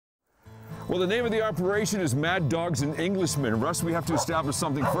Well, the name of the operation is Mad Dogs and Englishmen. Russ, we have to establish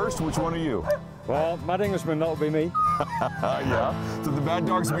something first. Which one are you? Well, Mad Englishman, that'll be me. Yeah. So the Mad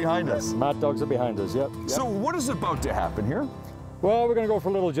Dogs are behind us. Mad Dogs are behind us, yep. So what is about to happen here? Well, we're going to go for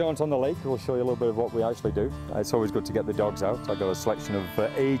a little jaunt on the lake. We'll show you a little bit of what we actually do. It's always good to get the dogs out. I've got a selection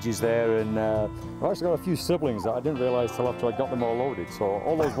of ages there, and I've actually got a few siblings that I didn't realise till after I got them all loaded. So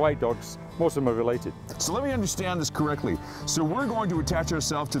all those white dogs, most of them are related. So let me understand this correctly. So we're going to attach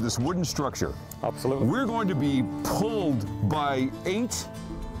ourselves to this wooden structure. Absolutely. We're going to be pulled by 8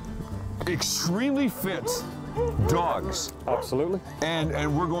 extremely fit dogs. Absolutely.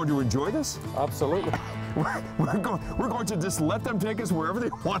 And we're going to enjoy this? Absolutely. We're going to just let them take us wherever they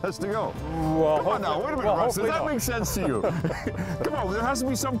want us to go. Well, come on now, wait a minute, Russ. Does that not. make sense to you? Come on, there has to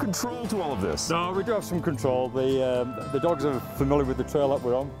be some control to all of this. No, we do have some control. The dogs are familiar with the trail that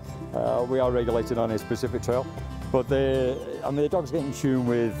we're on. We are regulated on a specific trail, but the dogs get in tune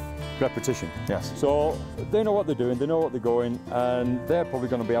with repetition. Yes. So they know what they're doing, they know what they're going, and they're probably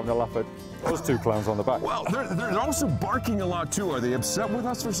going to be having a laugh at those 2 clowns on the back. Well, they're also barking a lot too. Are they upset with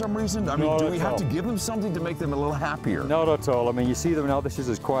us for some reason? I mean, do we have to give them something to make them a little happier? Not at all. I mean, you see them now, this is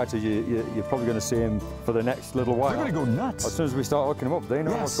as quiet as you're probably going to see them for the next little while. They're going to go nuts. As soon as we start hooking them up, they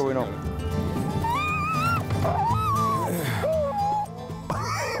know what's going on.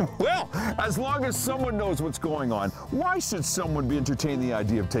 Well, as long as someone knows what's going on, why should someone be entertaining the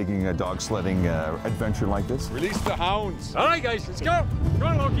idea of taking a dog sledding adventure like this? Release the hounds. All right, guys, let's go. Go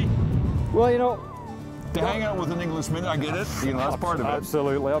on, Loki. Well, you know, to hang out with an Englishman, I get it. You know, that's part of it.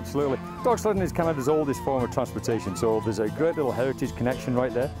 Absolutely, absolutely. Dog sledding is Canada's oldest form of transportation, so there's a great little heritage connection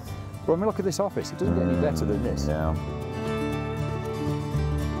right there. But I mean, look at this office. It doesn't get any better than this. Yeah.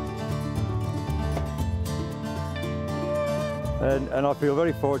 And I feel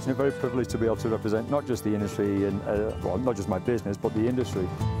very fortunate, very privileged to be able to represent not just the industry and, well, not just my business, but the industry.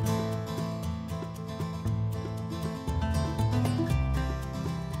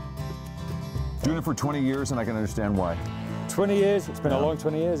 Doing it for 20 years, and I can understand why. 20 years, it's been a long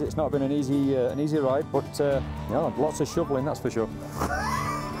 20 years. It's not been an easy ride, but you know, lots of shoveling, that's for sure.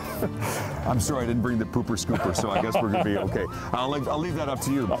 I'm sorry I didn't bring the pooper scooper, so I guess we're going to be okay. I'll leave that up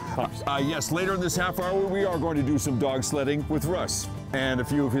to you. Yes, later in this half hour, we are going to do some dog sledding with Russ and a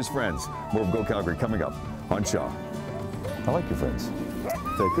few of his friends. More of Go Calgary coming up on Shaw. I like your friends.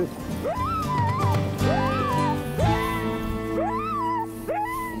 They're good.